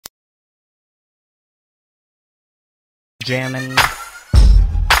Jammin.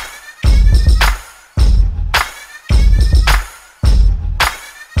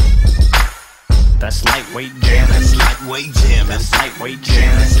 That's lightweight jammin'. That's lightweight jammin'. That's lightweight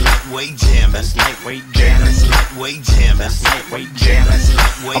jammin'. That's lightweight jammin'. That's lightweight jammin'. That's lightweight jammin'. That's lightweight jammin'.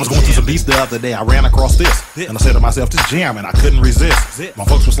 I was going through some beats the other day. I ran across this, and I said to myself, this jamming, I couldn't resist. My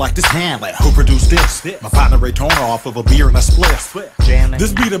folks was like, this Hamlet, who produced this? My partner Ray Toner off of a beer and a split. Jammin'.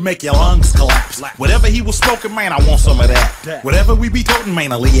 This beat'll make your lungs collapse. Whatever he was smoking, man, I want some of that. Whatever we be toting,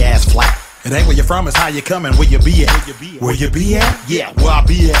 man, a Lee ass flat. It ain't where you're from, it's how you coming, where you be at. Where you be at? Yeah, where I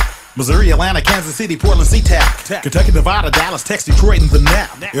be at. Missouri, Atlanta, Kansas City, Portland, SeaTac, Kentucky, Nevada, Dallas, Texas, Detroit, and the Nap,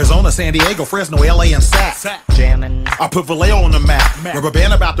 Arizona, San Diego, Fresno, LA, and Sac. Jammin'. I put Vallejo on the map. Rubber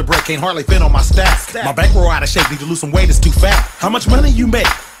band about to break, can't hardly fit on my stack. My bankroll out of shape, need to lose some weight, it's too fat. How much money you make?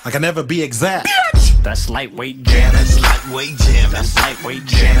 I can never be exact. That's lightweight jammin'. That's lightweight jammin'. That's lightweight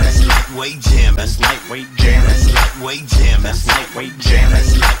jammin'. That's lightweight jammin'. That's lightweight jammin'. That's lightweight jammin'. That's lightweight jammin'.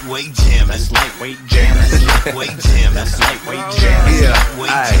 That's lightweight jammin'. That's lightweight jammin'. That's lightweight jammin'. That's lightweight jammin'. Yeah,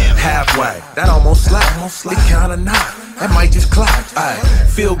 Lightweight aye, jammin'. halfway. That almost slapped. It kinda not. That might just clap. Aye,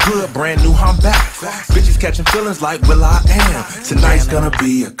 feel good, brand new, I'm back. Bitches catching feelings like Will I Am. Tonight's gonna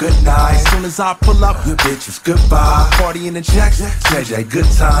be a good night. As soon as I pull up, your bitches goodbye. Party in the jacks, JJ, good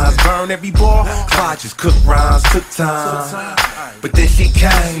times. Burn every ball. Clyde just cook rhymes, took time. But then she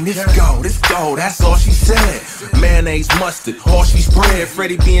came, this go, that's all she said. Mayonnaise, mustard, all she spread.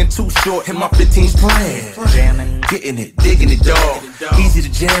 Freddie being too short, hit my 15's playing. Jammin'. Getting it, digging it, dog. Easy to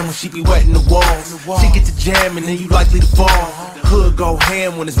jam when she be wetting the walls. She get to jamming and you likely to fall. Hood go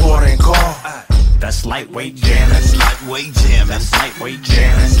ham when it's water and call. That's lightweight jammin'. That's lightweight jammin'. That's lightweight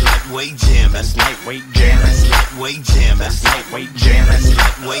jammin'. That's lightweight jammin'. That's lightweight jammin'. That's lightweight jammin'. That's lightweight jammin'. That's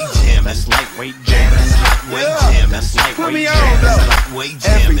lightweight jammin'. That's lightweight jammin'. Lightweight jammin'. That's Put lightweight me on, jammin'. though. Lightweight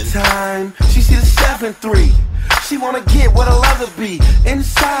Every jammin'. time she see the 7-3, she wanna get what a leather be.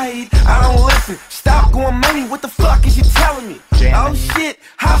 Inside, I don't listen. Stop going money, what the fuck is you telling me? Jammin'. Oh shit,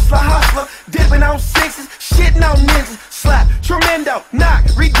 hustler, dipping on sixes, shitting on ninjas, slap, tremendo, knock,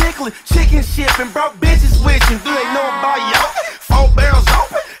 ridiculous, chicken shipping, broke bitches wishing, do they know about yo? 4 barrels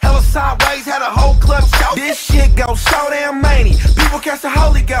open, hella sideways, had a whole club show. This shit goes so damn many, people catch the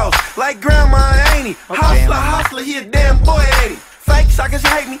Holy Ghost, like grandma ain't he? Hustler, he a damn boy ain't he? Fake suckers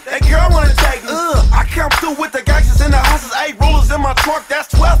hate me, that girl wanna take me. I come through with the gangsters and the hustlers, 8 rulers in my trunk, that's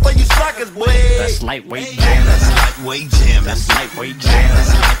 12 for you suckers, boy. That's lightweight jammin'. That's lightweight jammin'. That's lightweight jammin'.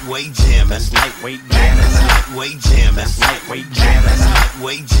 That's lightweight jammin'. That's lightweight jammin'. That's lightweight jammin'. That's lightweight jammin'. That's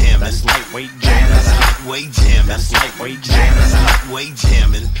lightweight jammin'. That's lightweight jammin'. That's lightweight jammin'. That's lightweight jammin'. That's lightweight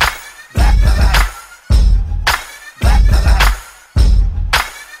jammin'.